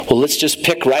Well, let's just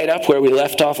pick right up where we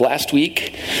left off last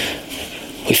week.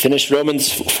 We finished Romans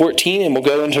 14 and we'll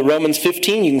go into Romans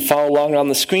 15. You can follow along on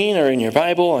the screen or in your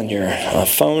Bible, on your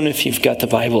phone if you've got the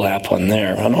Bible app on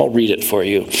there. And I'll read it for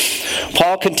you.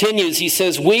 Paul continues. He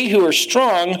says, "We who are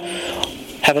strong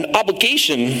have an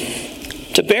obligation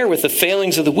to bear with the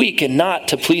failings of the weak and not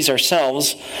to please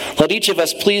ourselves. Let each of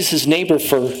us please his neighbor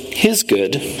for his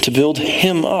good, to build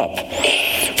him up.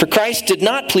 For Christ did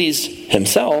not please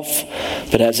himself,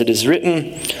 but as it is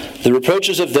written, the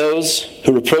reproaches of those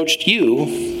who reproached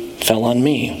you fell on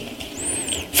me.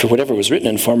 For whatever was written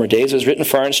in former days was written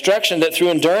for our instruction, that through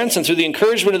endurance and through the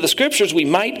encouragement of the Scriptures we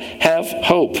might have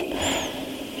hope.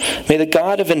 May the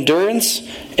God of endurance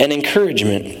and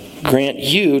encouragement grant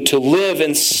you to live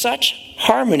in such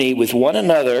harmony with one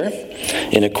another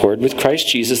in accord with Christ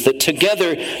Jesus, that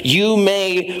together you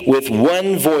may with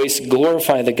one voice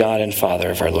glorify the God and Father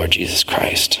of our Lord Jesus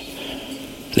Christ.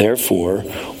 Therefore,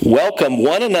 welcome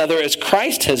one another as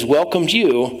Christ has welcomed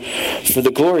you for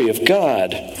the glory of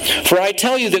God. For I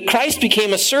tell you that Christ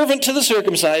became a servant to the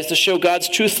circumcised to show God's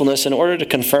truthfulness in order to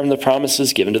confirm the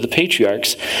promises given to the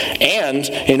patriarchs, and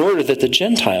in order that the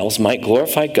Gentiles might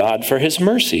glorify God for his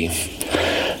mercy.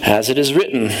 As it is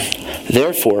written,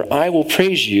 therefore I will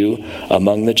praise you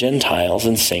among the Gentiles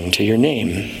and sing to your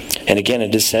name. And again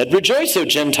it is said, rejoice, O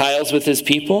Gentiles, with his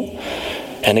people.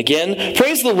 And again,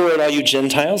 praise the Lord, all you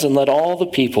Gentiles, and let all the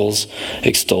peoples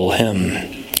extol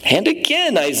him. And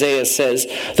again, Isaiah says,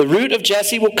 the root of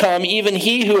Jesse will come, even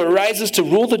he who arises to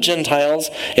rule the Gentiles,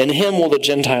 and him will the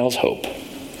Gentiles hope.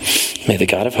 May the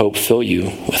God of hope fill you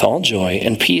with all joy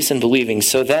and peace in believing,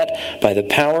 so that by the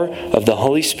power of the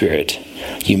Holy Spirit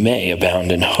you may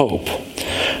abound in hope.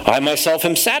 I myself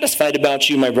am satisfied about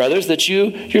you, my brothers, that you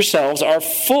yourselves are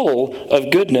full of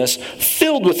goodness,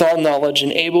 filled with all knowledge,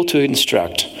 and able to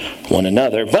instruct one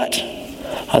another. But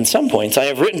on some points I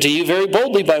have written to you very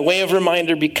boldly by way of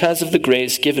reminder, because of the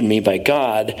grace given me by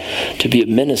God to be a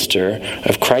minister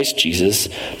of Christ Jesus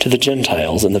to the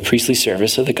Gentiles in the priestly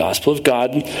service of the gospel of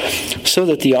God, so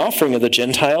that the offering of the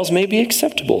Gentiles may be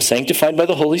acceptable, sanctified by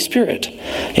the Holy Spirit.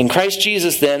 In Christ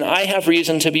Jesus, then, I have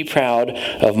reason to be proud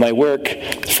of my work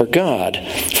for God.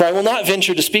 For I will not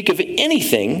venture to speak of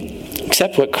anything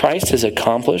except what Christ has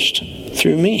accomplished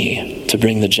through me to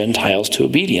bring the Gentiles to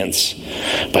obedience,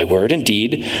 by word and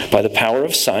deed, by the power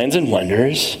of signs and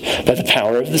wonders, by the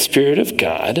power of the Spirit of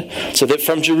God, so that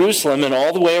from Jerusalem and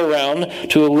all the way around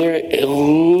to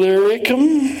Illyricum,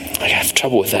 I have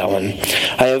trouble with that one,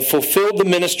 I have fulfilled the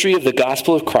ministry of the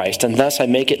gospel of Christ, and thus I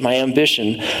make it my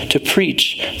ambition to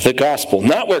preach the gospel,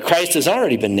 not where Christ has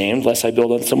already been named, lest I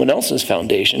build on someone else's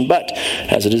foundation, but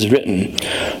as it is written,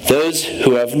 those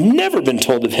who have never been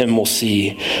told of him will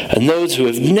see, and those who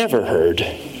have never heard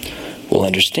will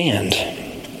understand.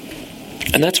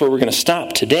 And that's where we're going to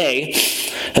stop today.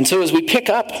 And so as we pick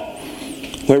up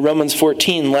where Romans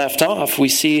 14 left off, we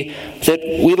see that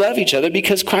we love each other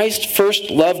because Christ first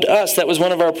loved us. That was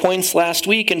one of our points last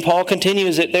week, and Paul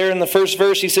continues it there in the first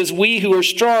verse. He says, we who are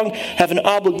strong have an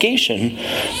obligation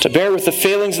to bear with the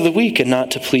failings of the weak and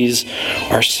not to please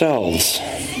ourselves.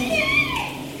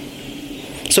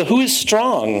 So who is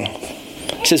strong?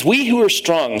 He says, we who are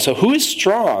strong. So who is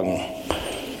strong?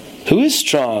 Who is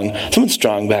strong? Someone's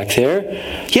strong back there.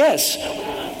 Yes,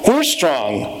 we're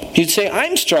strong. You'd say,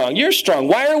 I'm strong. You're strong.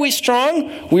 Why are we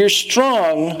strong? We're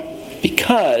strong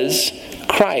because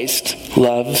Christ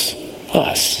loves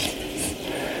us.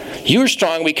 You're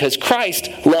strong because Christ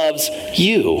loves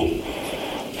you.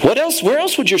 What else? Where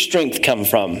else would your strength come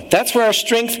from? That's where our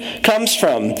strength comes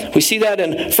from. We see that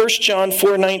in 1 John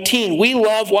 4:19. We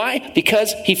love, why?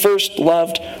 Because he first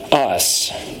loved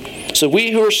us. So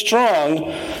we who are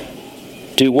strong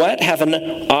do what? Have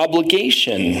an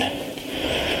obligation.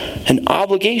 An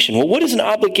obligation. Well, what is an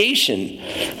obligation?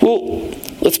 Well,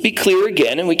 let's be clear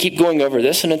again, and we keep going over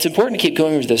this, and it's important to keep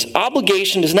going over this.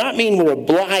 Obligation does not mean we're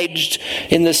obliged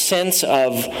in the sense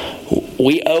of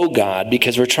we owe God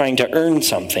because we're trying to earn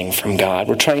something from God.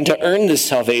 We're trying to earn this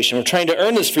salvation. We're trying to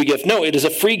earn this free gift. No, it is a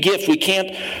free gift. We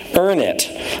can't earn it.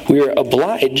 We are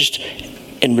obliged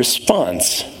in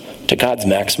response to God's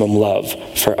maximum love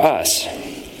for us.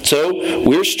 So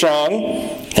we're strong.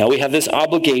 Now we have this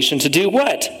obligation to do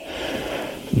what?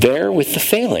 Bear with the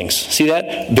failings. See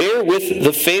that? Bear with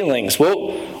the failings.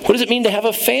 Well, what does it mean to have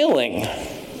a failing?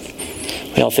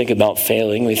 We all think about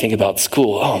failing. We think about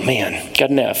school. Oh man,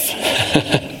 got an F.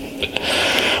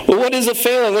 Well, what is a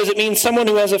failing? What does it mean, someone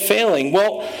who has a failing?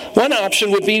 Well, one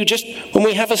option would be just when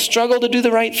we have a struggle to do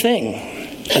the right thing.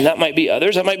 And that might be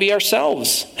others. That might be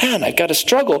ourselves. Man, I've got to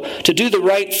struggle to do the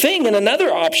right thing. And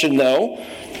another option, though,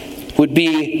 would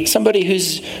be somebody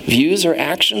whose views or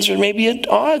actions are maybe at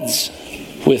odds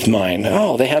with mine.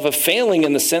 Oh, they have a failing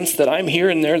in the sense that I'm here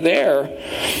and they're there.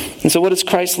 And so what does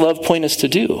Christ's love point us to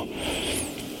do?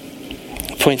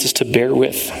 It points us to bear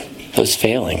with those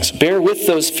failings. Bear with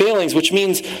those failings, which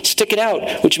means stick it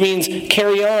out, which means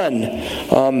carry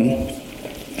on.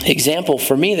 Example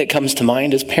for me that comes to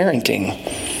mind is parenting,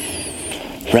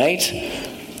 right?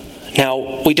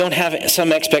 Now, we don't have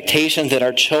some expectation that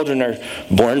our children are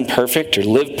born perfect or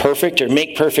live perfect or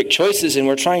make perfect choices, and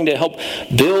we're trying to help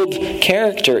build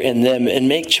character in them and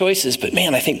make choices. But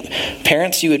man, I think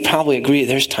parents, you would probably agree,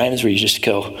 there's times where you just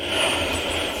go,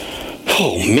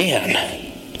 oh man,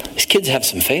 these kids have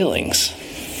some failings,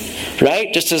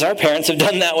 right? Just as our parents have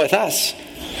done that with us.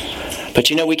 But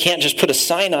we can't just put a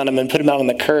sign on them and put them out on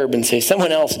the curb and say,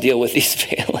 someone else deal with these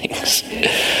failings.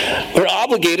 We're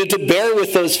obligated to bear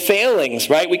with those failings,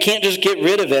 right? We can't just get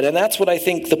rid of it. And that's what I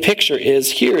think the picture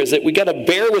is here, is that we got to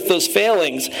bear with those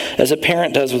failings as a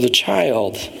parent does with a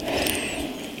child.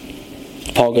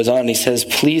 Paul goes on and he says,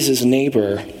 please his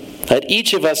neighbor. Let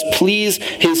each of us please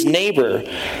his neighbor.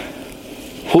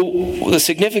 Well, the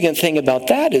significant thing about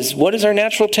that is, what is our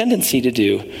natural tendency to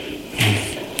do?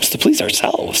 To please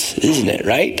ourselves, isn't it,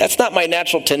 right? That's not my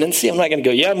natural tendency. I'm not going to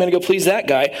go, I'm going to go please that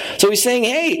guy. So he's saying,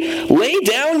 hey, lay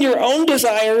down your own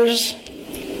desires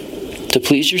to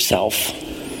please yourself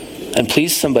and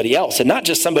please somebody else. And not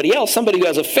just somebody else, somebody who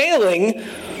has a failing,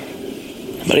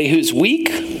 somebody who's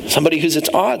weak, somebody who's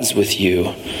at odds with you.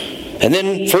 And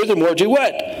then furthermore, do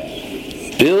what?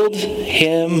 Build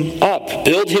him up.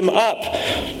 Build him up.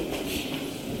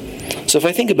 So if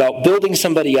I think about building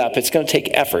somebody up, it's going to take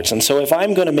efforts. And so if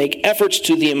I'm going to make efforts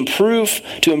to improve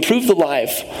the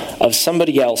life of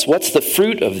somebody else, what's the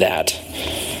fruit of that?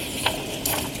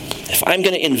 If I'm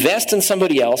going to invest in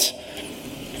somebody else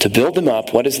to build them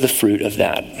up, what is the fruit of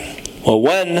that? Well,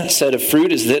 one set of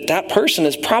fruit is that person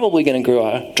is probably going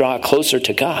to draw closer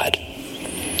to God.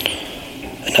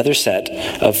 Another set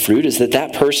of fruit is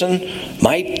that person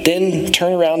might then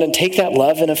turn around and take that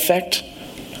love and affect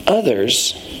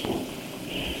others.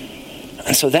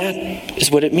 And so that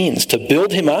is what it means. To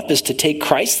build him up is to take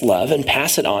Christ's love and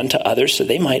pass it on to others so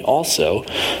they might also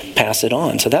pass it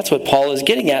on. So that's what Paul is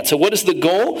getting at. So what is the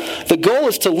goal? The goal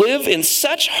is to live in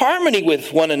such harmony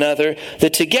with one another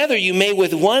that together you may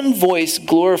with one voice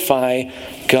glorify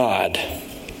God.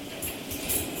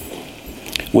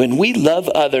 When we love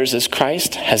others as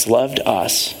Christ has loved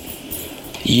us,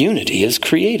 unity is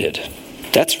created.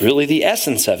 That's really the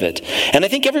essence of it. And I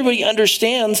think everybody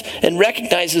understands and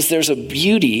recognizes there's a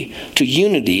beauty to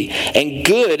unity, and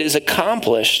good is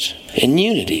accomplished in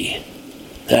unity.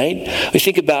 Right? We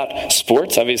think about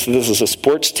sports. Obviously, this is a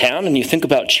sports town, and you think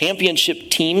about championship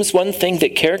teams. One thing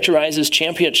that characterizes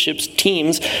championship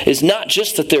teams is not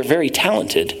just that they're very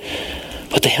talented,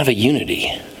 but they have a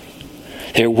unity.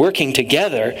 They're working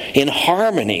together in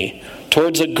harmony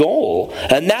towards a goal.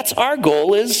 And that's our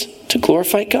goal, is to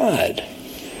glorify God.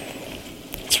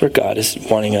 That's where God is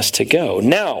wanting us to go.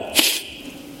 Now,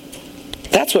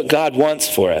 that's what God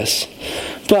wants for us.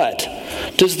 But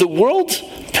does the world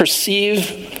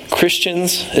perceive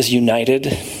Christians as united?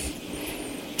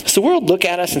 Does the world look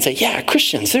at us and say, yeah,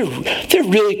 Christians, they're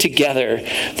really together.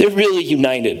 They're really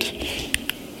united?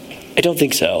 I don't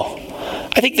think so.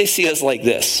 I think they see us like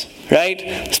this, right?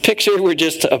 This picture, we're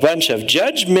just a bunch of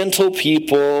judgmental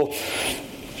people.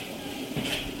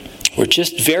 We're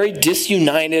just very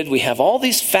disunited. We have all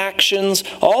these factions,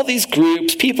 all these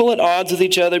groups, people at odds with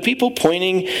each other, people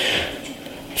pointing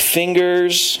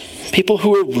fingers, people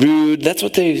who are rude. That's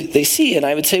what they see. And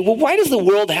I would say, well, why does the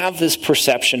world have this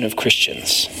perception of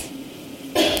Christians?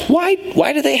 Why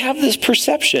do they have this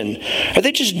perception? Are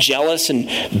they just jealous and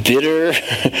bitter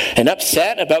and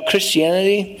upset about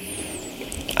Christianity?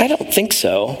 I don't think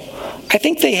so. I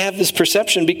think they have this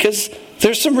perception because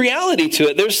there's some reality to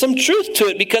it. There's some truth to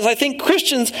it, because I think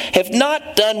Christians have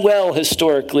not done well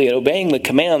historically at obeying the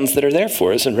commands that are there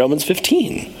for us in Romans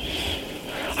 15.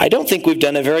 I don't think we've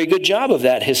done a very good job of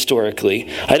that historically.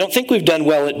 I don't think we've done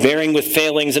well at bearing with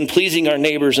failings and pleasing our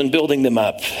neighbors and building them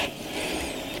up.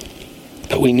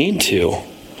 But we need to.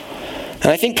 And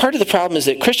I think part of the problem is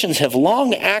that Christians have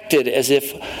long acted as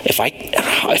if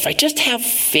I just have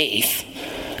faith,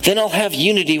 then I'll have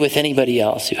unity with anybody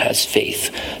else who has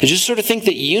faith. They just sort of think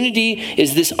that unity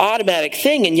is this automatic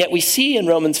thing, and yet we see in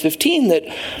Romans 15 that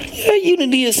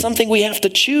unity is something we have to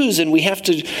choose, and we have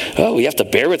to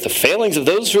bear with the failings of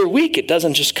those who are weak. It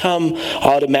doesn't just come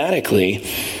automatically.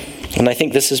 And I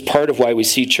think this is part of why we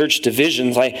see church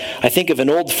divisions. I think of an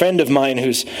old friend of mine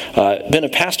who's been a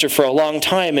pastor for a long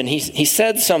time, and he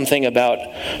said something about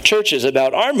churches,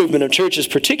 about our movement of churches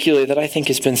particularly, that I think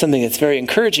has been something that's very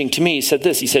encouraging to me. He said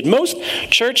this, he said, most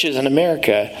churches in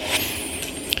America,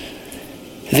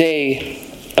 they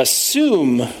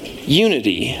assume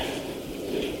unity,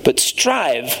 but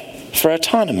strive for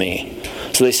autonomy.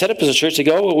 So they set up as a church, they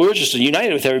go, well, we're just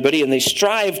united with everybody, and they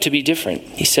strive to be different.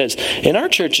 He says, in our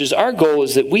churches, our goal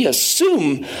is that we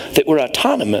assume that we're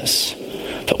autonomous,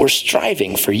 but we're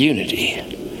striving for unity.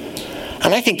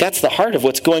 And I think that's the heart of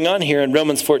what's going on here in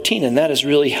Romans 14, and that has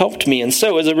really helped me. And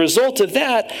so as a result of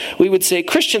that, we would say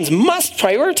Christians must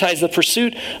prioritize the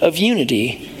pursuit of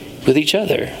unity with each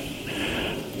other.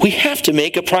 We have to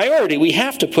make a priority. We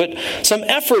have to put some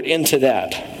effort into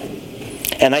that.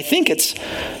 And I think it's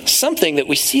something that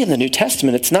we see in the New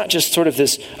Testament. It's not just sort of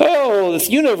this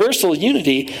universal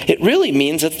unity. It really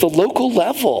means at the local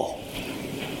level.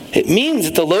 It means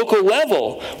at the local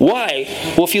level. Why?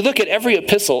 Well, if you look at every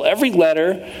epistle, every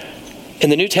letter in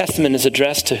the New Testament is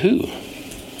addressed to who?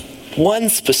 One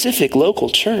specific local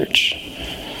church.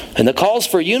 And the calls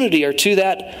for unity are to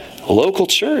that local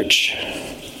church.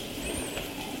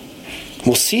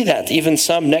 We'll see that even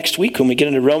some next week when we get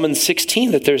into Romans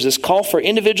 16, that there's this call for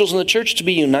individuals in the church to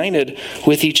be united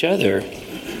with each other.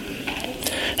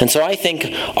 And so I think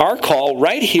our call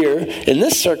right here in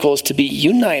this circle is to be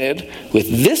united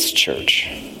with this church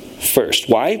first.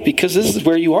 Why? Because this is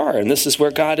where you are, and this is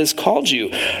where God has called you.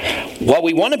 While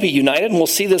we want to be united, and we'll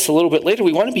see this a little bit later,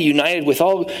 we want to be united with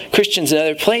all Christians in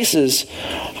other places.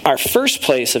 Our first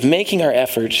place of making our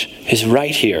effort is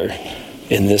right here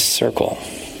in this circle.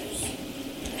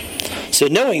 So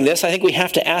knowing this, I think we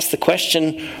have to ask the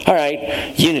question, all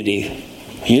right, unity.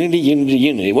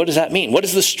 Unity. What does that mean? What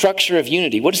is the structure of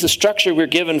unity? What is the structure we're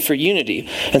given for unity?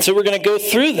 And so we're going to go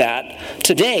through that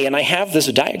today. And I have this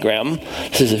diagram.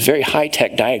 This is a very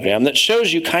high-tech diagram that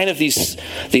shows you kind of these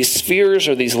spheres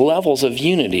or these levels of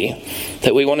unity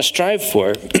that we want to strive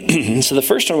for. So the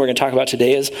first one we're going to talk about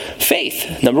today is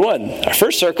faith. Number one, our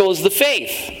first circle is the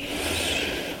faith.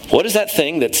 What is that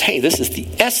thing that's, hey, this is the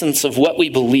essence of what we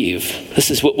believe.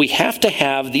 This is what we have to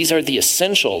have. These are the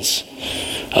essentials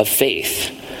of faith.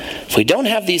 If we don't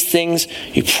have these things,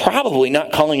 you're probably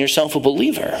not calling yourself a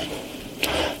believer.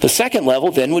 The second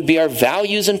level then would be our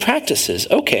values and practices.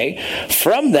 Okay,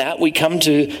 from that we come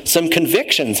to some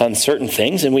convictions on certain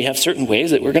things, and we have certain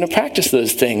ways that we're going to practice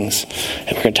those things.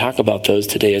 And we're going to talk about those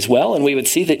today as well. And we would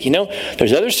see that,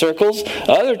 there's other circles,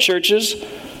 other churches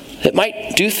that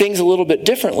might do things a little bit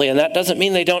differently, and that doesn't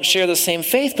mean they don't share the same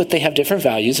faith, but they have different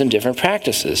values and different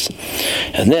practices.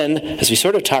 And then, as we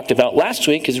sort of talked about last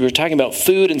week, as we were talking about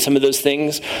food and some of those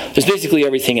things, there's basically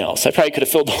everything else. I probably could have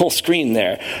filled the whole screen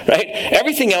there, right?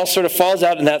 Everything else sort of falls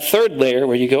out in that third layer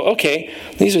where you go, okay,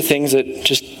 these are things that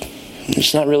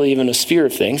it's not really even a sphere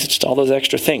of things. It's just all those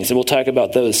extra things. And we'll talk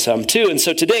about those some too. And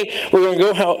so today, we're going to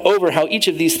go over how each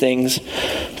of these things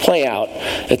play out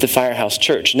at the Firehouse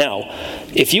Church. Now,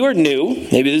 if you are new,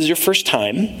 maybe this is your first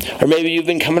time, or maybe you've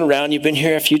been coming around, you've been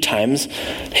here a few times,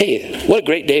 hey, what a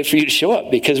great day for you to show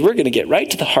up, because we're going to get right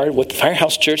to the heart of what the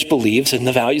Firehouse Church believes and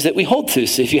the values that we hold to.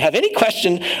 So if you have any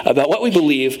question about what we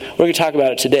believe, we're going to talk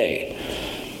about it today.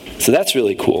 So that's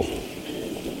really cool.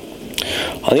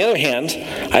 On the other hand,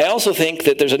 I also think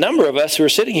that there's a number of us who are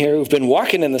sitting here who've been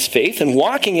walking in this faith and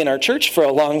walking in our church for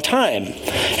a long time.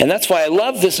 And that's why I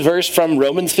love this verse from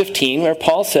Romans 15 where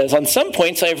Paul says, on some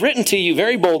points I have written to you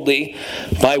very boldly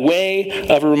by way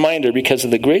of a reminder because of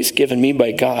the grace given me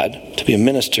by God to be a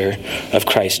minister of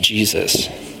Christ Jesus.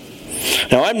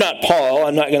 Now, I'm not Paul.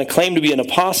 I'm not going to claim to be an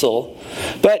apostle,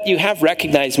 but you have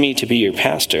recognized me to be your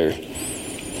pastor.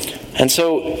 And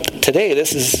so today,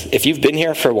 if you've been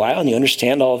here for a while and you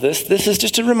understand all of this is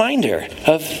just a reminder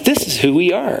of this is who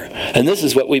we are, and this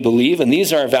is what we believe, and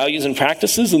these are our values and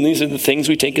practices, and these are the things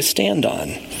we take a stand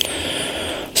on.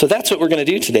 So that's what we're going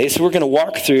to do today. So we're going to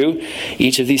walk through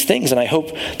each of these things, and I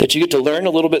hope that you get to learn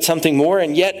a little bit something more,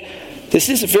 and yet this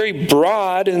is a very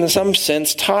broad, in some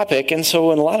sense, topic, and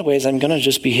so in a lot of ways I'm going to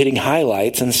just be hitting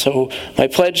highlights. And so my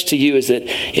pledge to you is that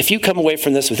if you come away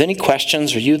from this with any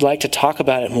questions or you'd like to talk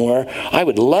about it more, I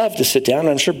would love to sit down, and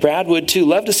I'm sure Brad would too,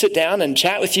 love to sit down and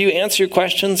chat with you, answer your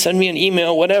questions, send me an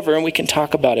email, whatever, and we can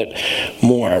talk about it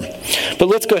more. But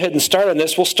let's go ahead and start on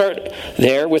this. We'll start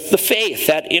there with the faith,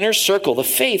 that inner circle, the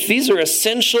faith. These are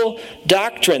essential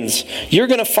doctrines. You're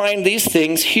going to find these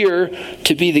things here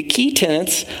to be the key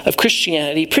tenets of Christianity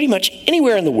pretty much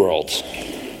anywhere in the world.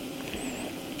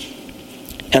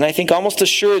 And I think almost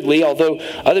assuredly, although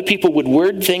other people would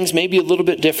word things maybe a little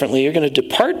bit differently, you're going to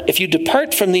depart. If you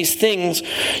depart from these things,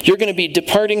 you're going to be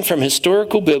departing from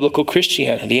historical biblical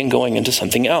Christianity and going into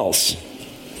something else.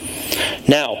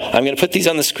 Now, I'm going to put these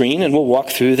on the screen and we'll walk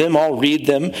through them. I'll read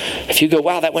them. If you go,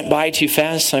 wow, that went by too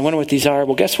fast, I wonder what these are.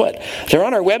 Well, guess what? They're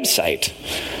on our website,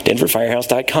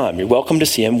 denverfirehouse.com. You're welcome to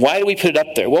see them. Why do we put it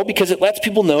up there? Well, because it lets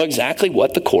people know exactly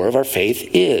what the core of our faith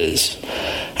is.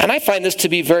 And I find this to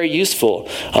be very useful.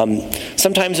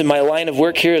 Sometimes in my line of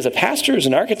work here as a pastor, as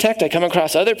an architect, I come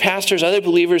across other pastors, other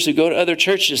believers who go to other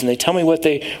churches, and they tell me where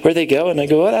they go, and I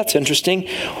go, oh, that's interesting.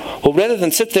 Well, rather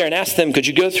than sit there and ask them, could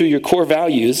you go through your core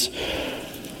values,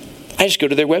 I just go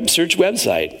to their web search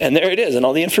website, and there it is, and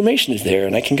all the information is there,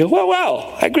 and I can go,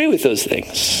 wow, I agree with those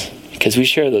things, because we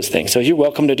share those things. So you're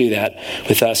welcome to do that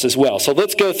with us as well. So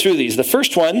let's go through these. The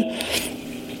first one,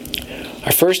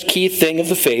 our first key thing of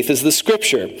the faith, is the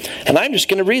Scripture. And I'm just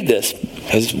going to read this,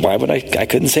 because why would I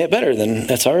couldn't say it better than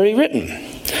that's already written.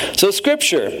 So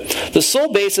Scripture, the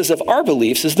sole basis of our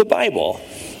beliefs is the Bible.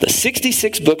 The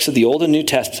 66 books of the Old and New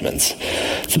Testaments.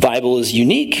 The Bible is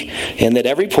unique in that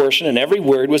every portion and every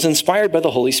word was inspired by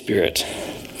the Holy Spirit.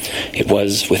 It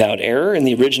was without error in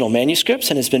the original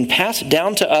manuscripts and has been passed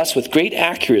down to us with great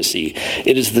accuracy.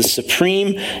 It is the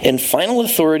supreme and final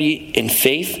authority in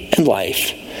faith and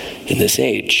life in this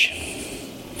age.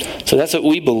 So that's what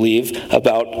we believe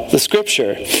about the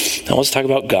Scripture. Now let's talk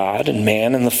about God and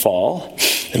man and the fall.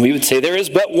 And we would say there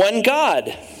is but one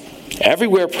God,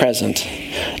 everywhere present,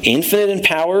 infinite in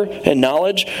power and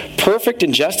knowledge, perfect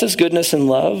in justice, goodness, and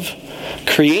love,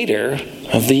 creator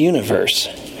of the universe,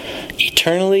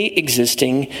 eternally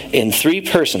existing in three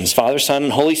persons, Father, Son,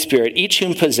 and Holy Spirit, each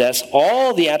whom possess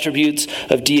all the attributes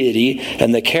of deity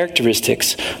and the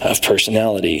characteristics of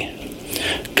personality.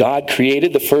 God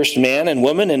created the first man and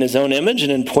woman in his own image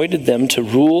and appointed them to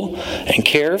rule and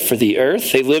care for the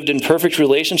earth. They lived in perfect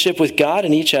relationship with God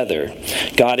and each other.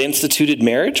 God instituted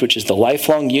marriage, which is the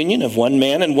lifelong union of one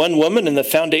man and one woman, and the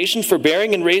foundation for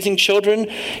bearing and raising children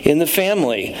in the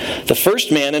family. The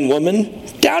first man and woman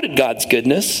doubted God's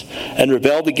goodness and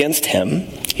rebelled against him.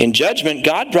 In judgment,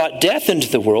 God brought death into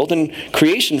the world, and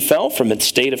creation fell from its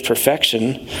state of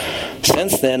perfection.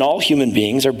 Since then, all human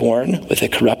beings are born with a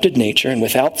corrupted nature and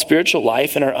without spiritual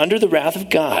life and are under the wrath of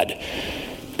God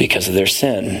because of their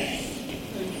sin.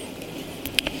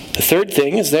 The third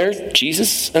thing is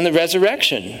Jesus and the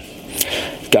resurrection.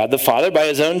 God the Father, by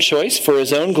his own choice, for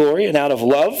his own glory, and out of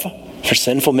love for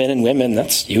sinful men and women,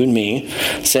 that's you and me,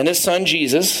 sent his Son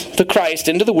Jesus, the Christ,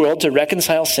 into the world to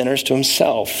reconcile sinners to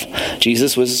himself.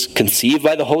 Jesus was conceived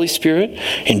by the Holy Spirit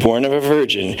and born of a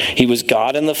virgin. He was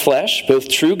God in the flesh, both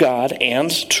true God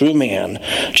and true man.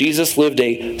 Jesus lived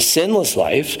a sinless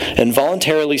life and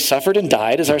voluntarily suffered and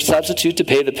died as our substitute to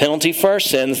pay the penalty for our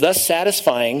sins, thus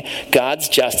satisfying God's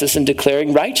justice and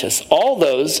declaring righteous all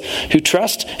those who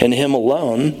trust in him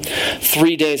alone.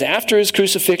 3 days after his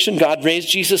crucifixion, God raised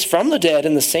Jesus from the dead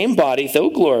in the same body, though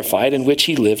glorified, in which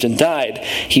he lived and died.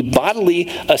 He bodily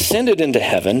ascended into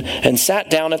heaven and sat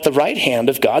down at the right hand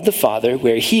of God the Father,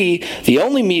 where he, the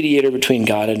only mediator between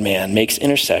God and man, makes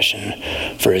intercession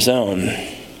for his own.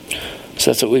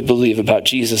 So that's what we believe about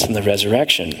Jesus and the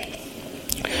resurrection.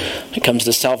 It comes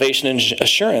to salvation and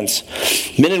assurance.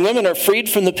 Men and women are freed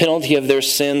from the penalty of their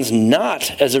sins,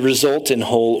 not as a result in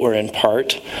whole or in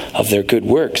part of their good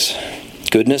works,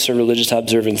 goodness or religious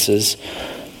observances,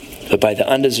 but by the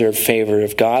undeserved favor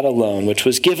of God alone, which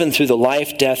was given through the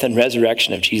life, death, and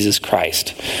resurrection of Jesus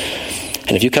Christ.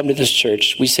 And if you come to this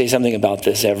church, we say something about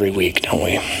this every week, don't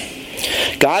we?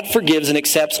 God forgives and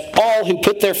accepts all who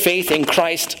put their faith in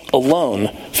Christ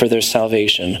alone for their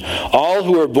salvation. All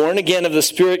who are born again of the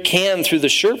Spirit can, through the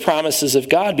sure promises of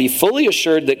God, be fully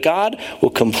assured that God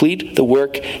will complete the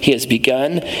work he has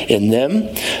begun in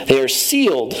them. They are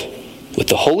sealed with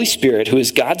the Holy Spirit, who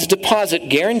is God's deposit,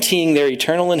 guaranteeing their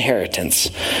eternal inheritance.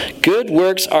 Good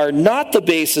works are not the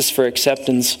basis for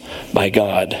acceptance by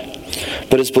God.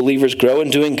 But as believers grow in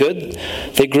doing good,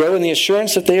 they grow in the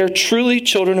assurance that they are truly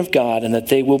children of God and that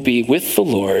they will be with the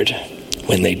Lord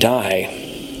when they die.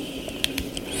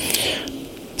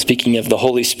 Speaking of the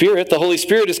Holy Spirit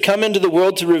has come into the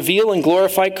world to reveal and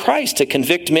glorify Christ, to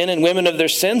convict men and women of their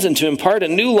sins, and to impart a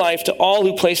new life to all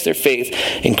who place their faith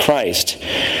in Christ.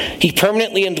 He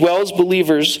permanently indwells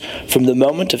believers from the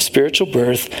moment of spiritual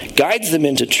birth, guides them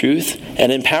into truth,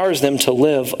 and empowers them to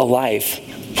live a life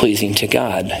pleasing to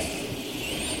God.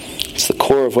 It's the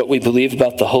core of what we believe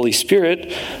about the Holy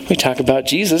Spirit. We talk about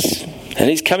Jesus, and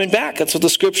he's coming back. That's what the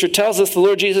Scripture tells us. The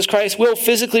Lord Jesus Christ will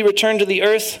physically return to the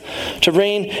earth to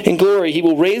reign in glory. He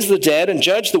will raise the dead and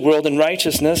judge the world in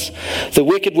righteousness. The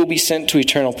wicked will be sent to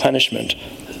eternal punishment.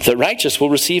 the righteous will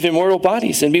receive immortal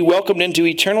bodies and be welcomed into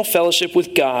eternal fellowship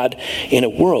with God in a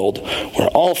world where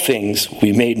all things will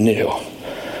be made new.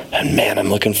 And man, I'm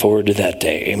looking forward to that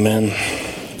day. Amen.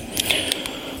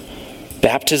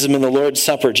 Baptism in the Lord's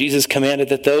Supper. Jesus commanded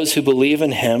that those who believe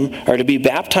in him are to be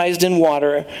baptized in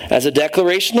water as a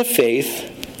declaration of faith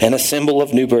and a symbol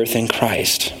of new birth in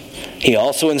Christ. He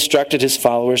also instructed his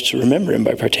followers to remember him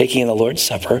by partaking in the Lord's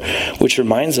Supper, which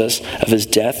reminds us of his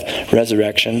death,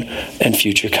 resurrection, and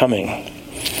future coming.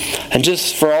 And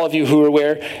just for all of you who are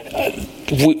aware,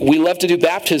 we love to do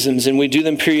baptisms, and we do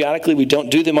them periodically. We don't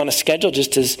do them on a schedule,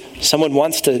 just as someone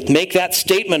wants to make that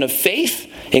statement of faith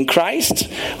in Christ.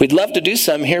 We'd love to do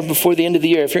some here before the end of the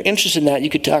year. If you're interested in that, you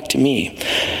could talk to me.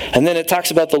 And then it talks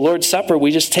about the Lord's Supper.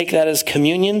 We just take that as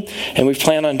communion, and we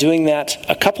plan on doing that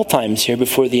a couple times here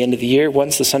before the end of the year,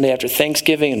 once the Sunday after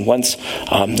Thanksgiving and once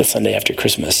the Sunday after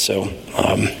Christmas. So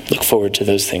look forward to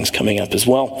those things coming up as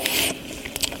well.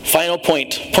 Final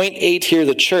point. Point 8 here,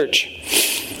 the church.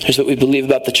 Here's what we believe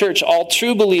about the church. All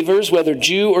true believers, whether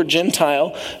Jew or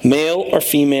Gentile, male or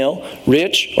female,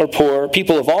 rich or poor,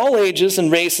 people of all ages and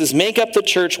races make up the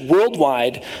church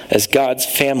worldwide as God's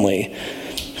family.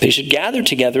 They should gather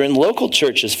together in local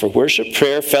churches for worship,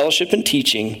 prayer, fellowship, and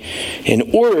teaching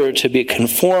in order to be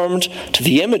conformed to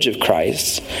the image of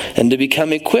Christ and to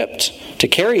become equipped to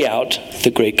carry out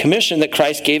the Great Commission that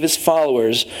Christ gave his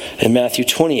followers in Matthew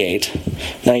 28,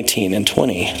 19, and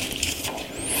 20.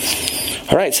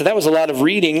 All right, so that was a lot of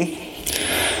reading,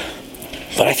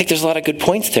 but I think there's a lot of good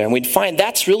points there. And we'd find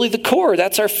that's really the core.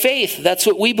 That's our faith. That's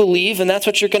what we believe, and that's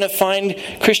what you're going to find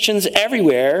Christians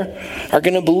everywhere are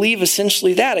going to believe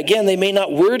essentially that. Again, they may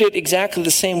not word it exactly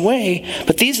the same way,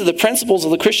 but these are the principles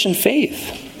of the Christian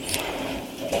faith.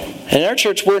 And in our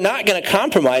church, we're not going to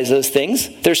compromise those things.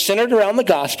 They're centered around the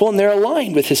gospel, and they're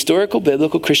aligned with historical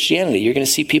biblical Christianity. You're going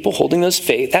to see people holding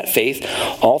that faith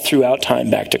all throughout time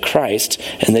back to Christ,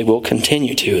 and they will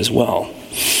continue to as well.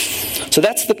 So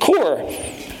that's the core.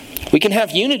 We can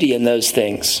have unity in those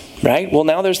things, right? Well,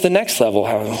 now there's the next level.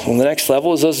 The next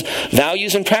level is those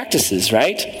values and practices,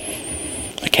 right?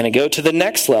 We kind of go to the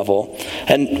next level.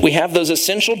 And we have those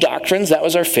essential doctrines. That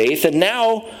was our faith. And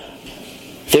now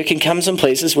there can come some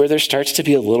places where there starts to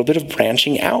be a little bit of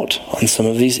branching out on some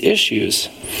of these issues.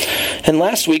 And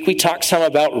last week we talked some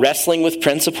about wrestling with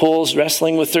principles,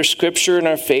 wrestling with their scripture and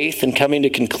our faith, and coming to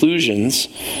conclusions.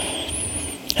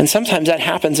 And sometimes that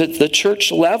happens at the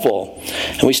church level.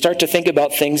 And we start to think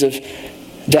about things of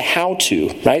the how-to,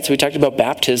 right? So we talked about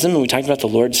baptism and we talked about the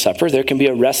Lord's Supper. There can be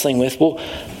a wrestling with, well,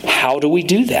 how do we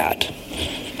do that?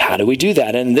 How do we do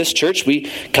that? And in this church, we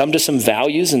come to some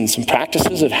values and some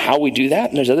practices of how we do that.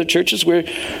 And there's other churches where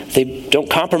they don't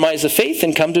compromise the faith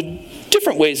and come to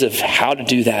different ways of how to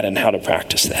do that and how to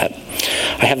practice that.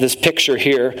 I have this picture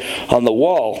here on the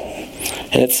wall,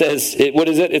 and it says, what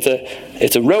is it?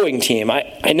 It's a rowing team.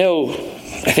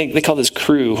 I think they call this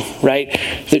crew, right?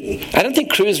 I don't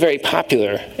think crew is very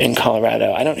popular in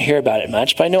Colorado. I don't hear about it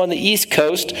much, but I know on the East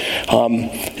Coast,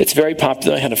 it's very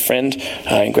popular. I had a friend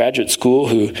in graduate school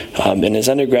who, in his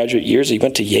undergraduate years, he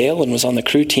went to Yale and was on the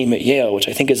crew team at Yale, which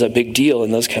I think is a big deal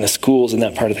in those kind of schools in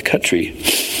that part of the country.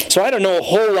 So I don't know a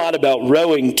whole lot about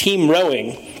rowing, team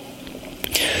rowing,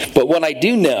 but what I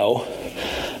do know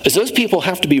is those people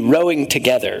have to be rowing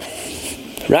together,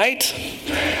 right?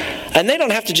 And they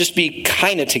don't have to just be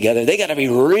kind of together. They got to be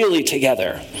really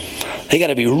together. They got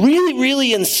to be really,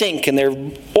 really in sync, and their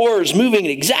oars moving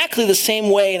in exactly the same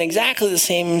way and exactly the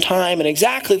same time and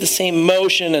exactly the same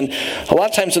motion. And a lot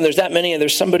of times when there's that many, and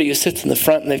there's somebody who sits in the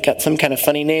front and they've got some kind of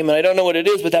funny name, and I don't know what it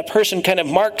is, but that person kind of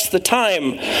marks the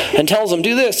time and tells them,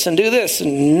 do this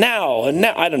and now.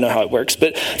 I don't know how it works,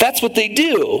 but that's what they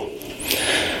do.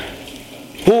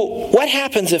 Well, what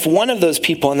happens if one of those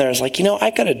people in there is like,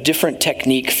 I've got a different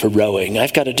technique for rowing.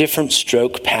 I've got a different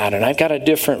stroke pattern. I've got a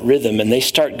different rhythm, and they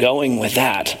start going with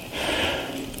that.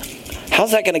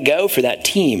 How's that going to go for that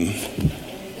team?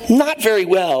 Not very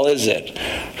well, is it?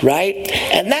 Right?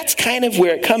 And that's kind of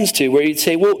where it comes to, where you'd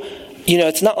say, well,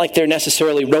 it's not like they're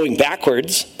necessarily rowing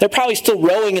backwards. They're probably still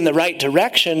rowing in the right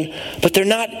direction, but they're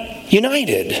not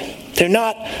united. They're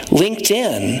not linked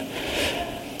in.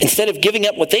 Instead of giving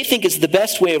up what they think is the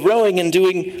best way of rowing and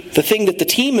doing the thing that the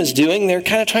team is doing, they're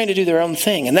kind of trying to do their own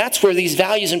thing. And that's where these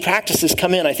values and practices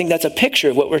come in. I think that's a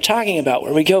picture of what we're talking about,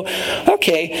 where we go,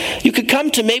 okay, you could come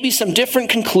to maybe some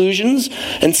different conclusions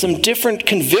and some different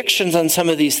convictions on some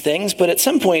of these things, but at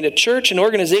some point a church, an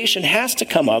organization has to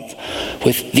come up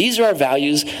with, these are our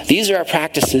values, these are our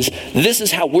practices, this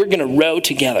is how we're going to row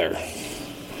together.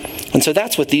 And so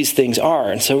that's what these things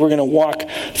are. And so we're going to walk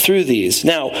through these.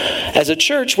 Now, as a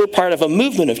church, we're part of a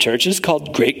movement of churches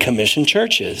called Great Commission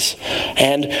churches.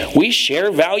 And we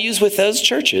share values with those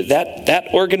churches, that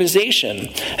organization.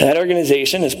 And that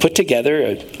organization has put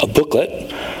together a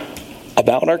booklet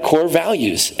about our core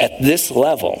values at this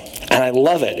level. And I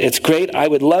love it. It's great. I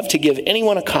would love to give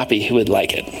anyone a copy who would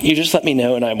like it. You just let me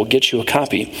know and I will get you a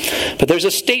copy. But there's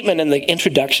a statement in the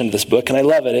introduction to this book, and I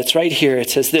love it. It's right here. It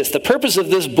says this: the purpose of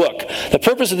this book, the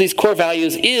purpose of these core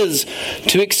values is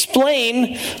to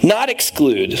explain, not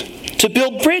exclude, to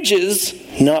build bridges,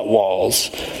 not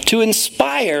walls, to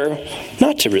inspire,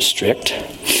 not to restrict.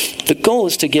 The goal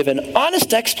is to give an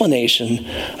honest explanation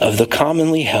of the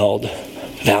commonly held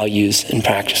values and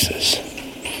practices.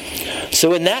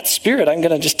 So in that spirit, I'm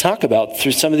going to just talk about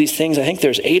through some of these things. I think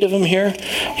there's 8 of them here.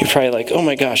 You're probably like, oh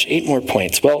my gosh, 8 more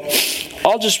points. Well,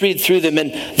 I'll just read through them,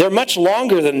 and they're much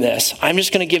longer than this. I'm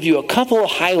just going to give you a couple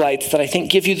of highlights that I think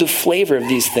give you the flavor of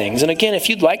these things. And again, if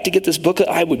you'd like to get this booklet,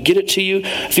 I would get it to you.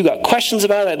 If you've got questions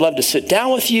about it, I'd love to sit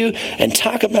down with you and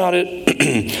talk about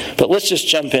it. But let's just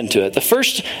jump into it. The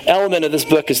first element of this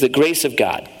book is the grace of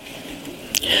God.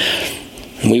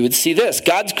 And we would see this: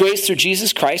 God's grace through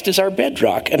Jesus Christ is our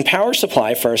bedrock and power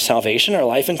supply for our salvation, our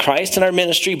life in Christ, and our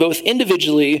ministry, both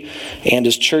individually and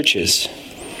as churches.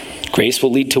 Grace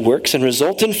will lead to works and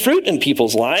result in fruit in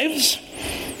people's lives.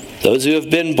 Those who have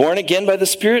been born again by the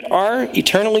Spirit are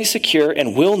eternally secure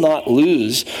and will not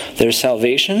lose their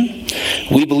salvation.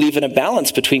 We believe in a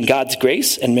balance between God's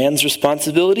grace and man's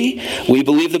responsibility. We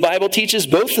believe the Bible teaches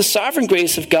both the sovereign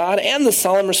grace of God and the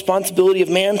solemn responsibility of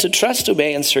man to trust,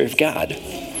 obey, and serve God.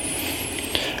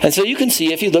 And so you can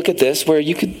see, if you look at this, where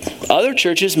other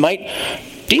churches might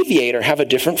deviate or have a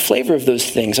different flavor of those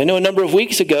things. I know a number of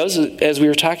weeks ago, as we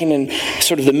were talking in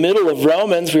sort of the middle of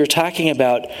Romans, we were talking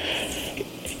about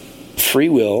free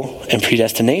will and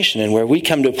predestination, and where we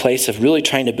come to a place of really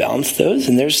trying to balance those.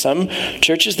 And there's some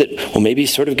churches that will maybe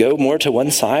sort of go more to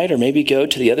one side or maybe go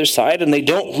to the other side, and they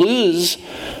don't lose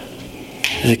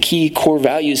the key core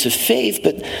values of faith,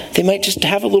 but they might just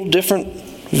have a little different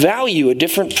value, a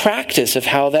different practice of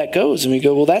how that goes. And we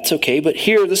go, well, that's okay, but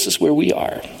here, this is where we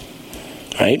are.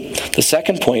 Right? The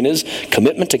second point is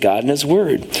commitment to God and His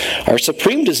Word. Our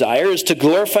supreme desire is to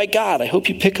glorify God. I hope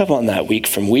you pick up on that week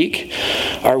from week.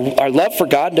 Our love for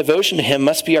God and devotion to Him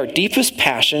must be our deepest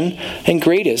passion and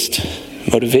greatest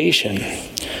motivation.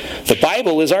 The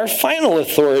Bible is our final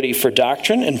authority for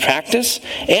doctrine and practice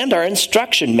and our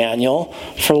instruction manual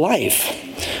for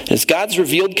life. It's God's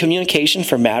revealed communication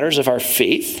for matters of our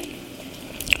faith,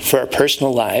 for our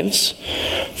personal lives,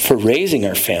 for raising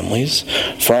our families,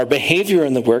 for our behavior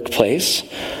in the workplace,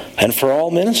 and for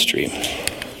all ministry.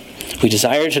 We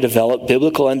desire to develop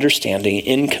biblical understanding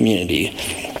in community.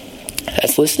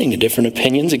 That's listening to different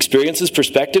opinions, experiences,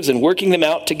 perspectives, and working them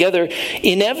out together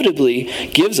inevitably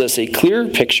gives us a clearer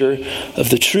picture of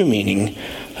the true meaning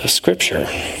of Scripture.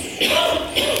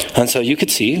 And so you could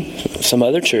see some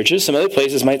other churches, some other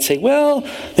places might say, well,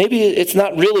 maybe it's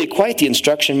not really quite the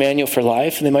instruction manual for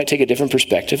life, and they might take a different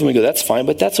perspective. And we go, that's fine,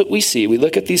 but that's what we see. We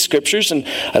look at these scriptures, and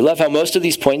I love how most of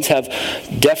these points have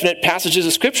definite passages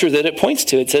of scripture that it points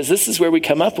to. It says this is where we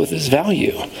come up with this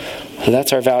value. So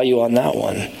that's our value on that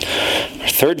one. Our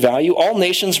third value, all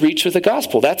nations reach with the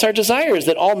gospel. That's our desire, is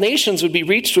that all nations would be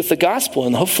reached with the gospel.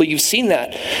 And hopefully you've seen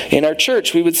that in our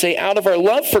church. We would say out of our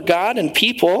love for God and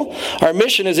people, our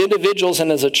mission as individuals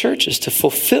and as a church is to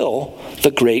fulfill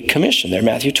the Great Commission. There,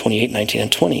 Matthew 28, 19,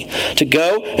 and 20. To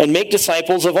go and make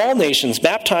disciples of all nations,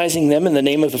 baptizing them in the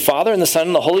name of the Father and the Son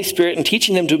and the Holy Spirit, and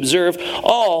teaching them to observe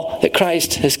all that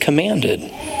Christ has commanded.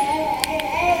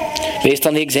 Based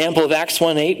on the example of Acts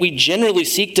 1:8, we generally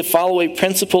seek to follow a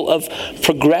principle of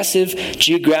progressive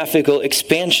geographical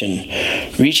expansion,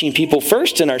 reaching people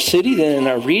first in our city, then in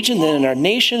our region, then in our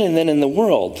nation, and then in the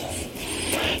world.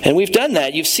 And we've done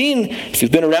that. You've seen, if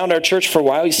you've been around our church for a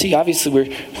while, you see obviously we're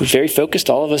very focused,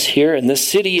 all of us here in this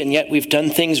city, and yet we've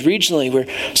done things regionally. We're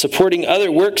supporting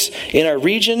other works in our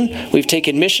region. We've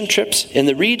taken mission trips in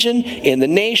the region, in the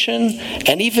nation,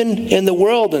 and even in the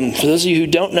world. And for those of you who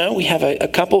don't know, we have a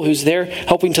couple who's there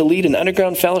helping to lead an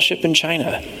underground fellowship in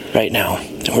China right now.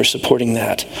 And we're supporting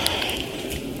that.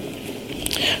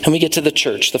 And we get to the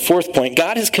church, the fourth point.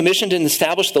 God has commissioned and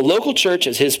established the local church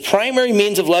as His primary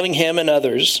means of loving Him and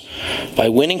others by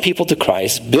winning people to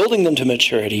Christ, building them to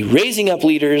maturity, raising up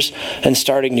leaders, and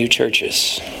starting new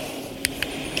churches.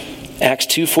 Acts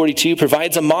 2:42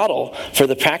 provides a model for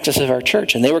the practice of our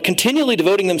church. And they were continually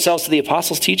devoting themselves to the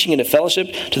apostles' teaching and to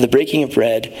fellowship, to the breaking of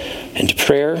bread, and to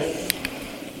prayer.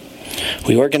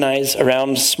 We organize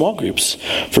around small groups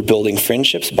for building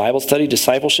friendships, Bible study,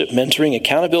 discipleship, mentoring,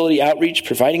 accountability, outreach,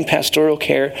 providing pastoral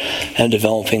care, and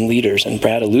developing leaders. And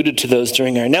Brad alluded to those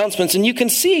during our announcements. And you can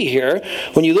see here,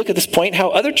 when you look at this point, how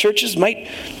other churches might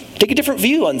take a different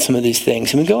view on some of these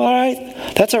things. And we go, all right,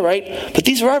 that's all right, but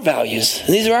these are our values, and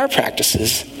these are our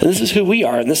practices, and this is who we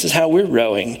are, and this is how we're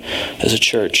rowing as a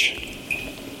church.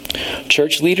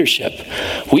 Church leadership.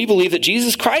 We believe that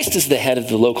Jesus Christ is the head of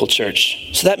the local church.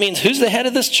 So that means who's the head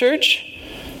of this church?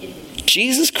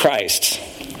 Jesus Christ.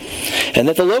 And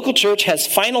that the local church has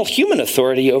final human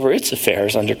authority over its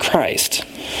affairs under Christ.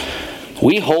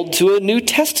 We hold to a New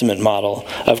Testament model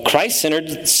of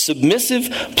Christ-centered, submissive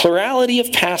plurality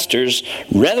of pastors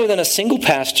rather than a single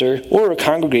pastor or a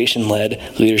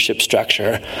congregation-led leadership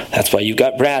structure. That's why you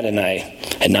got Brad and I,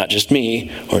 and not just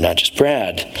me, or not just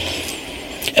Brad.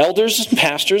 Elders and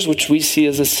pastors, which we see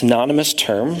as a synonymous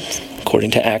term,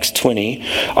 according to Acts 20,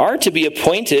 are to be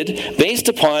appointed based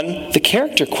upon the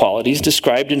character qualities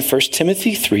described in 1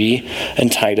 Timothy 3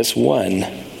 and Titus 1.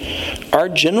 Our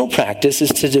general practice is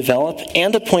to develop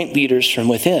and appoint leaders from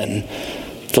within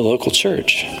the local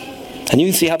church. And you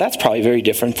can see how that's probably very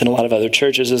different than a lot of other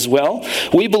churches as well.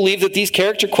 We believe that these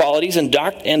character qualities and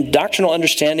doctrinal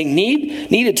understanding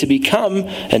needed to become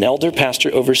an elder,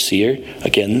 pastor, overseer.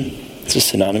 Again, it's a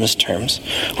synonymous terms.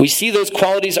 We see those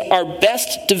qualities are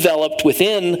best developed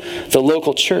within the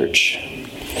local church.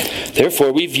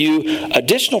 Therefore, we view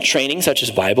additional training such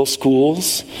as Bible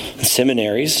schools and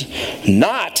seminaries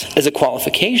not as a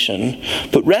qualification,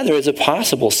 but rather as a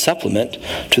possible supplement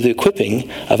to the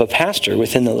equipping of a pastor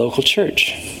within the local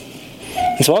church.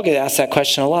 And so I'll get asked that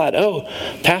question a lot. Oh,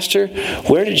 Pastor,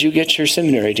 where did you get your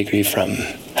seminary degree from?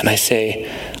 And I say,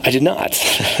 I did not.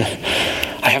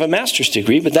 I have a master's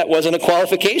degree, but that wasn't a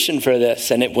qualification for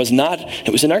this. And it was in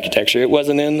architecture. It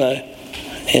wasn't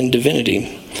in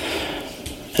divinity.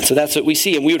 And so that's what we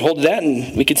see. And we would hold to that,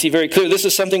 and we can see very clearly this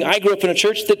is something. I grew up in a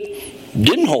church that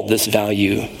didn't hold this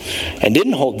value and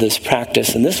didn't hold this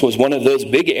practice. And this was one of those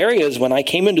big areas when I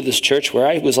came into this church where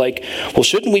I was like, well,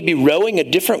 shouldn't we be rowing a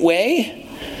different way?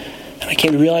 And I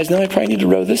came to realize, no, I probably need to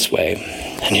row this way.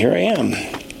 And here I am.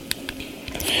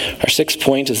 Our sixth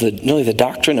point is really the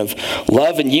doctrine of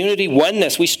love and unity,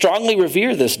 oneness. We strongly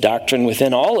revere this doctrine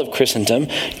within all of Christendom.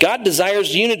 God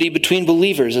desires unity between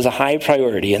believers as a high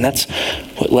priority, and that's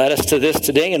what led us to this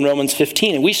today in Romans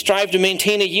 15. And we strive to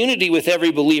maintain a unity with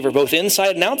every believer, both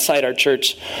inside and outside our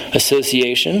church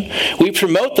association. We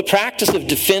promote the practice of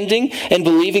defending and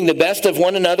believing the best of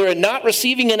one another and not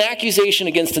receiving an accusation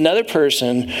against another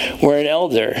person or an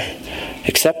elder,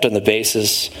 except on the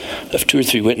basis of 2 or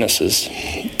 3 witnesses.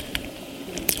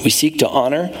 We seek to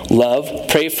honor, love,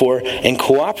 pray for, and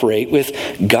cooperate with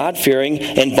God-fearing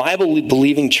and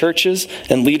Bible-believing churches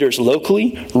and leaders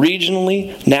locally,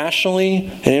 regionally, nationally,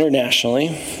 and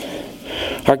internationally.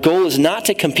 Our goal is not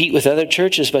to compete with other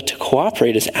churches, but to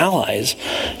cooperate as allies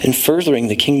in furthering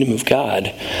the kingdom of God.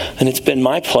 And it's been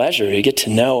my pleasure to get to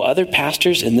know other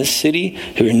pastors in this city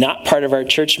who are not part of our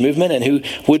church movement and who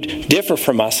would differ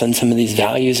from us on some of these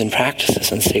values and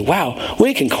practices and say, wow,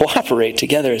 we can cooperate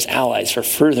together as allies for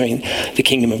furthering the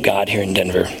kingdom of God here in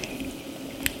Denver.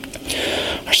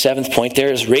 Our seventh point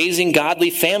there is raising godly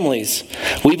families.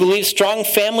 We believe strong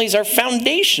families are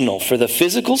foundational for the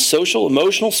physical, social,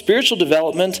 emotional, spiritual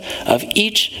development of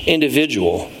each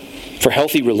individual, for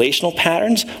healthy relational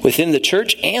patterns within the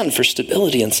church, and for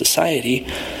stability in society.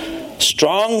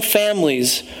 Strong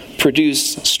families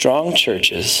produce strong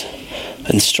churches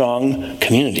and strong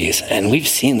communities. And we've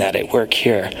seen that at work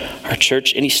here. Our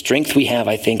church, any strength we have,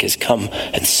 I think, has come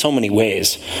in so many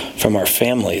ways from our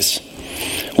families.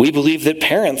 We believe that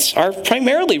parents are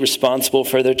primarily responsible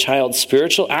for their child's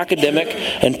spiritual, academic,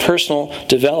 and personal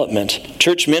development.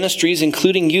 Church ministries,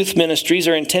 including youth ministries,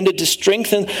 are intended to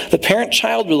strengthen the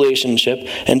parent-child relationship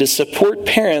and to support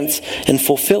parents in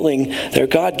fulfilling their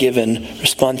God-given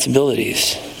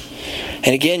responsibilities.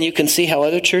 And again, you can see how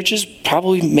other churches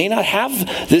probably may not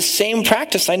have this same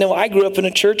practice. I know I grew up in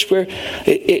a church where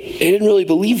it didn't really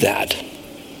believe that.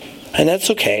 And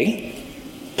that's okay.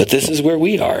 But this is where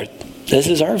we are. This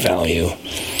is our value.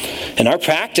 And our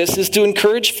practice is to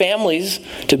encourage families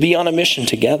to be on a mission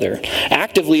together,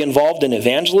 actively involved in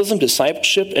evangelism,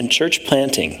 discipleship, and church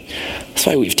planting. That's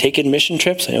why we've taken mission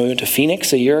trips. I know we went to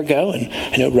Phoenix a year ago, and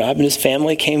I know Rob and his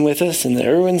family came with us, and the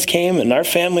Irwins came, and our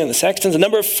family, and the Sextons. A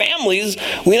number of families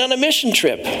went on a mission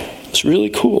trip. It's really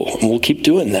cool, and we'll keep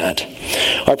doing that.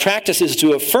 Our practice is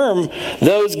to affirm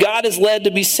those God has led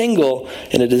to be single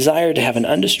in a desire to have an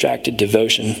undistracted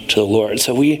devotion to the Lord.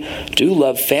 So we do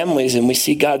love families, and we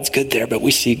see God's good there, but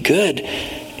we see good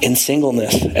in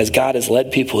singleness as God has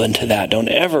led people into that. Don't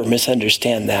ever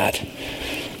misunderstand that.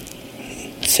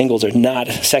 Singles are not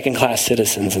second-class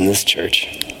citizens in this church.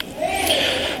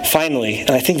 Finally,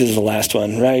 and I think this is the last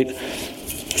one, right?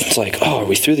 It's like, oh, are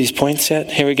we through these points yet?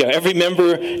 Here we go. Every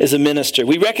member is a minister.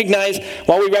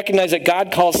 While we recognize that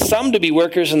God calls some to be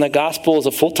workers and the gospel is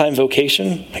a full-time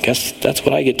vocation, I guess that's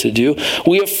what I get to do,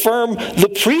 we affirm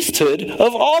the priesthood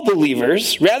of all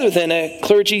believers rather than a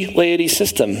clergy-laity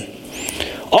system.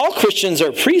 All Christians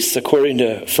are priests, according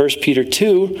to 1 Peter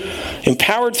 2,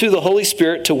 empowered through the Holy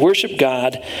Spirit to worship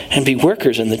God and be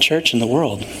workers in the church and the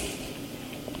world.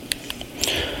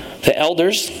 The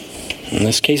elders, in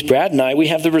this case Brad and I, we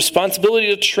have the responsibility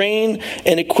to train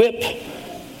and equip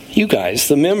you guys,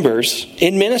 the members,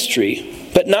 in ministry,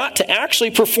 but not to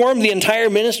actually perform the entire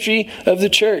ministry of the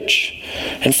church.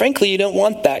 And frankly, you don't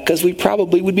want that because we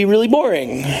probably would be really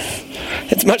boring.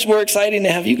 It's much more exciting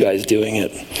to have you guys doing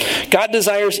it. God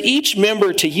desires each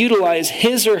member to utilize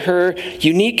his or her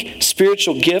unique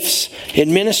spiritual gifts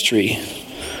in ministry.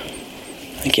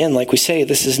 Again, like we say,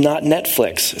 this is not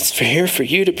Netflix. It's here for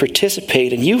you to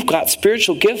participate, and you've got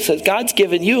spiritual gifts that God's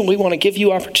given you, and we want to give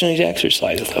you opportunity to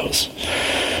exercise those.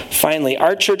 Finally,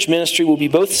 our church ministry will be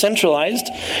both centralized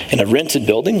in a rented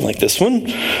building like this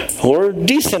one, or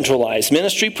decentralized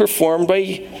ministry performed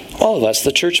by all of us,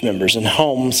 the church members, in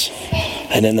homes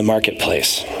and in the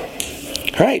marketplace.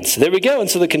 All right, so there we go. And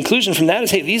so the conclusion from that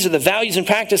is, hey, these are the values and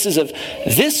practices of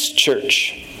this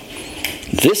church.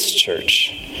 This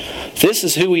church. This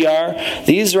is who we are.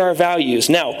 These are our values.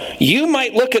 Now, you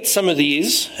might look at some of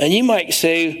these and you might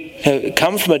say,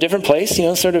 come from a different place,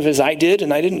 sort of as I did,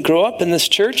 and I didn't grow up in this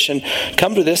church, and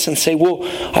come to this and say, well,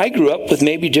 I grew up with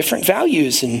maybe different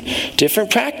values and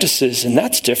different practices, and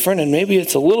that's different, and maybe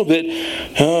it's a little bit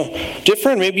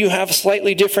different. Maybe you have a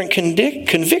slightly different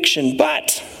conviction,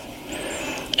 but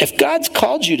if God's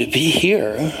called you to be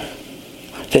here,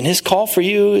 then his call for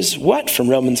you is what from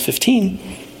Romans 15?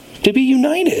 To be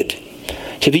united.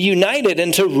 To be united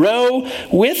and to row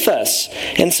with us.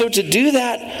 And so to do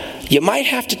that, you might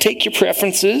have to take your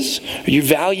preferences or your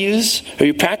values or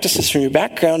your practices from your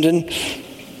background and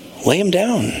lay them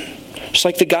down. Just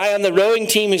like the guy on the rowing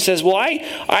team who says, well,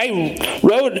 I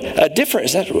rowed a different,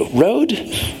 is that rowed?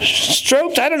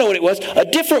 Stroked? I don't know what it was. A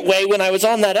different way when I was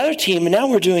on that other team, and now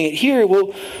we're doing it here.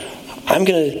 Well, I'm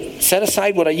going to set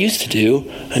aside what I used to do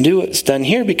and do what's done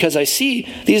here because I see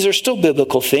these are still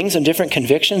biblical things and different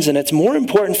convictions, and it's more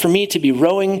important for me to be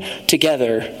rowing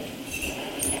together.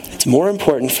 It's more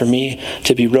important for me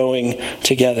to be rowing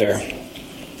together.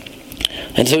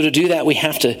 And so to do that, we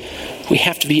have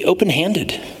to be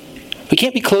open-handed. We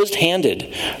can't be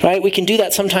closed-handed, right? We can do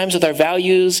that sometimes with our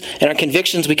values and our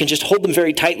convictions. We can just hold them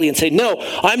very tightly and say, no,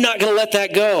 I'm not going to let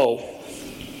that go.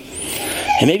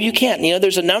 And maybe you can't.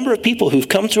 There's a number of people who've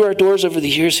come through our doors over the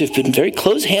years who've been very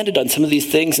close-handed on some of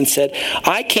these things and said,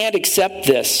 I can't accept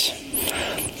this.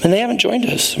 And they haven't joined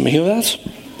us.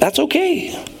 That's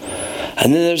okay.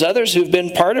 And then there's others who've been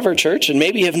part of our church and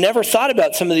maybe have never thought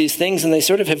about some of these things, and they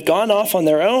sort of have gone off on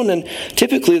their own. And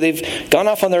typically they've gone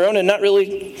off on their own and not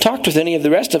really talked with any of the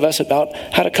rest of us about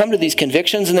how to come to these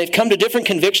convictions. And they've come to different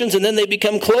convictions, and then they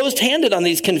become closed-handed on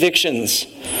these convictions.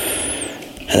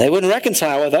 And they wouldn't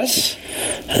reconcile with us,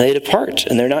 and they depart,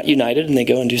 and they're not united, and they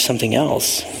go and do something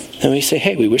else. And we say,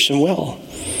 hey, we wish them well.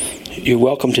 You're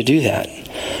welcome to do that.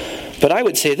 But I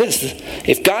would say this,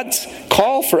 if God's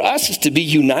call for us is to be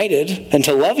united and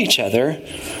to love each other,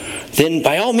 then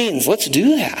by all means, let's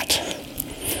do that.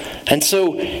 And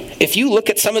so if you look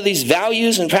at some of these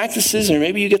values and practices, or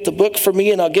maybe you get the book from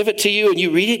me and I'll give it to you, and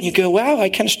you read it and you go, wow, I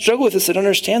kind of struggle with this, I don't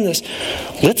understand this.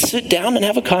 Let's sit down and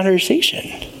have a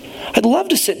conversation. I'd love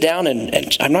to sit down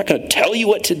and I'm not going to tell you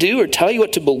what to do or tell you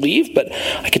what to believe, but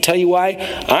I can tell you why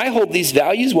I hold these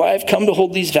values, why I've come to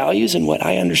hold these values, and what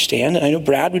I understand. And I know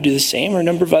Brad would do the same, or a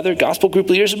number of other gospel group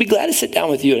leaders would be glad to sit down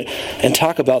with you and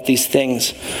talk about these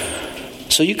things.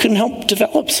 So you can help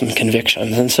develop some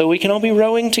convictions, and so we can all be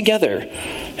rowing together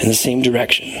in the same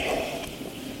direction.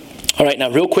 All right, now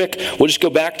real quick, we'll just go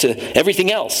back to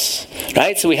everything else,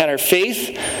 right? So we had our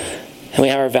faith, and we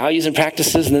have our values and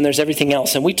practices, and then there's everything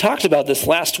else. And we talked about this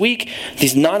last week,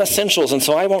 these non-essentials, and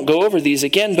so I won't go over these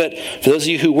again, but for those of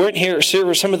you who weren't here,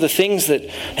 are some of the things that,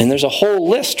 and there's a whole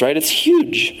list, right? It's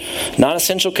huge.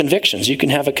 Non-essential convictions. You can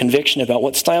have a conviction about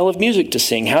what style of music to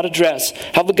sing, how to dress,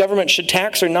 how the government should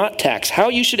tax or not tax, how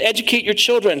you should educate your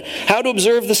children, how to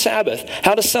observe the Sabbath,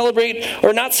 how to celebrate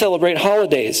or not celebrate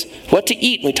holidays, what to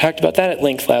eat. We talked about that at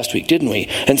length last week, didn't we?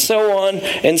 And so on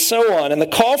and so on. And the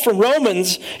call from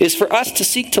Romans is for us to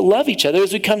seek to love each other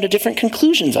as we come to different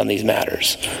conclusions on these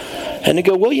matters. And to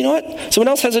go, well, you know what? someone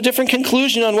else has a different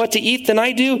conclusion on what to eat than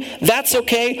I do, that's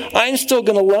okay. I'm still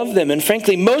going to love them. And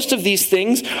frankly, most of these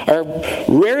things are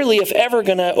rarely, if ever,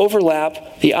 going to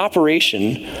overlap the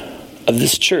operation of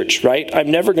this church, right? I'm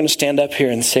never going to stand up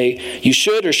here and say, you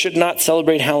should or should not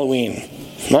celebrate Halloween.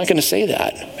 I'm not going to say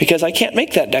that because I can't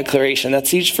make that declaration.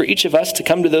 That's for each of us to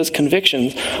come to those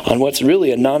convictions on what's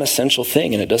really a non-essential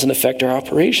thing, and it doesn't affect our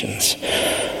operations.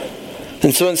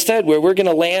 And so instead, where we're going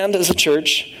to land as a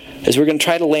church is we're going to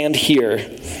try to land here.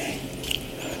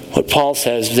 What Paul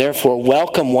says, therefore,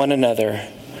 welcome one another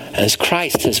as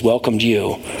Christ has welcomed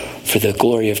you for the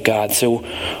glory of God. So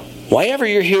wherever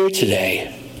you're here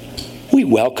today, we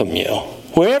welcome you.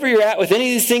 Wherever you're at with any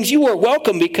of these things, you are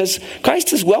welcome because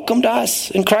Christ has welcomed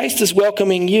us and Christ is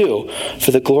welcoming you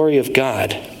for the glory of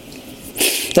God.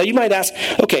 Now you might ask,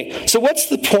 okay, so what's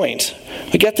the point?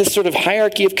 We get this sort of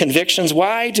hierarchy of convictions.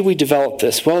 Why do we develop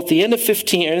this? Well, at the end of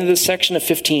this section of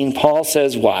 15, Paul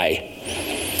says why.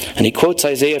 And he quotes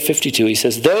Isaiah 52. He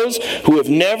says, those who have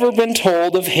never been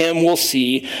told of him will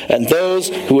see, and those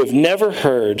who have never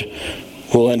heard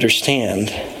will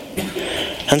understand.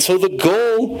 And so the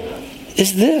goal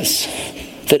is this,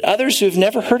 that others who have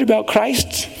never heard about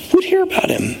Christ would hear about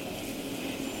him.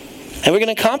 And we're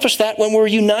going to accomplish that when we're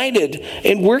united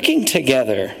and working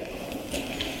together.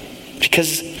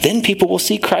 Because then people will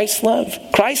see Christ's love.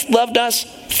 Christ loved us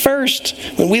first.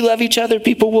 When we love each other,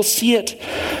 people will see it.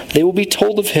 They will be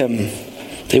told of him.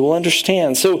 They will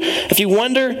understand. So if you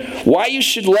wonder why you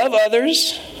should love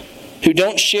others who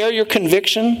don't share your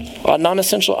conviction on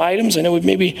non-essential items, I know we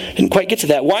maybe didn't quite get to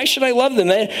that. Why should I love them?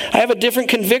 I have a different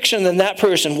conviction than that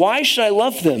person. Why should I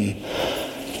love them?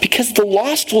 Because the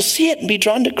lost will see it and be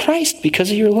drawn to Christ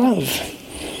because of your love.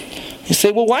 You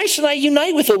say, well, why should I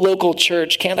unite with a local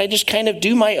church? Can't I just kind of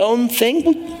do my own thing?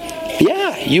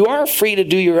 Yeah, you are free to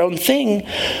do your own thing.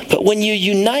 But when you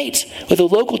unite with a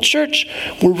local church,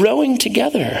 we're rowing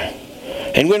together.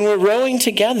 And when we're rowing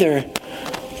together,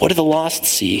 what do the lost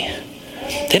see?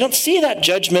 They don't see that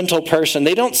judgmental person.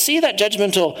 They don't see that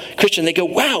judgmental Christian. They go,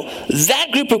 wow,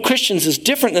 that group of Christians is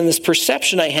different than this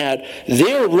perception I had.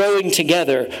 They're rowing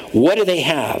together. What do they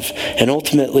have? And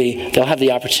ultimately, they'll have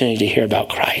the opportunity to hear about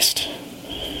Christ.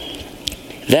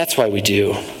 That's why we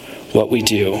do what we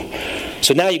do.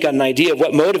 So now you've got an idea of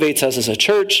what motivates us as a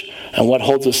church and what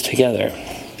holds us together.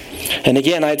 And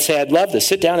again, I'd say I'd love to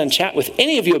sit down and chat with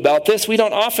any of you about this. We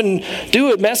don't often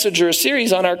do a message or a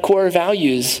series on our core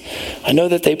values. I know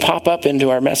that they pop up into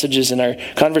our messages and our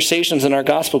conversations in our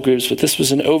gospel groups, but this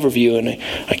was an overview. And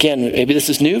again, maybe this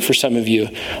is new for some of you.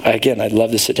 Again, I'd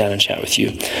love to sit down and chat with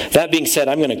you. That being said,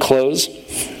 I'm going to close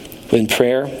with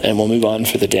prayer and we'll move on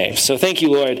for the day. So thank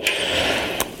you, Lord.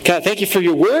 God, thank you for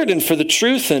your word and for the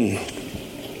truth. And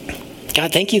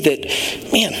God, thank you that,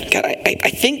 man, God, I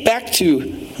think back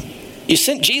to you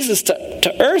sent Jesus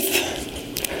to earth.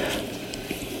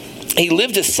 He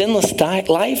lived a sinless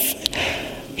life.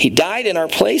 He died in our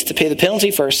place to pay the penalty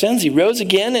for our sins. He rose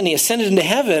again and he ascended into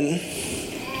heaven.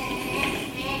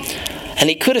 And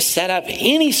he could have set up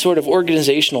any sort of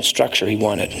organizational structure he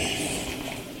wanted.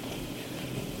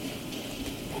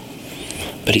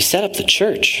 But he set up the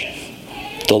church,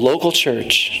 the local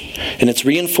church, and it's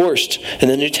reinforced in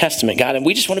the New Testament, God. And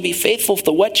we just want to be faithful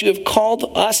to what you have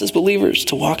called us as believers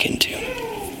to walk into.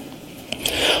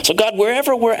 So God,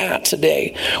 wherever we're at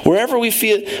today, wherever we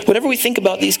feel, whatever we think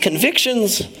about these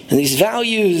convictions and these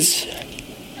values,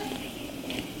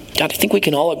 God, I think we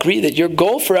can all agree that your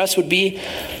goal for us would be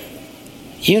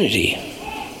unity.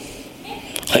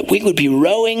 Like we would be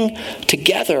rowing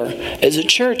together as a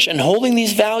church and holding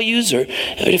these values, or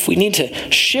if we need to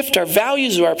shift our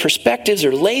values or our perspectives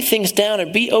or lay things down or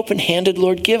be open-handed,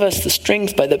 Lord, give us the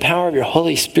strength by the power of your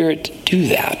Holy Spirit to do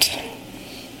that.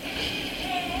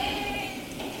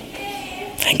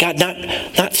 And God,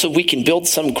 not so we can build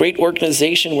some great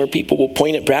organization where people will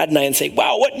point at Brad and I and say,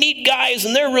 wow, what neat guys,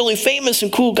 and they're really famous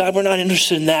and cool. God, we're not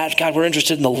interested in that. God, we're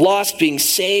interested in the lost being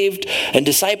saved and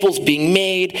disciples being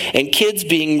made and kids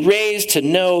being raised to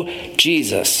know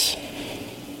Jesus.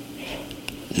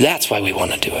 That's why we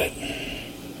want to do it.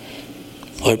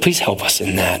 Lord, please help us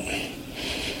in that.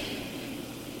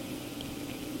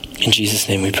 In Jesus'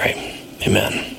 name we pray. Amen.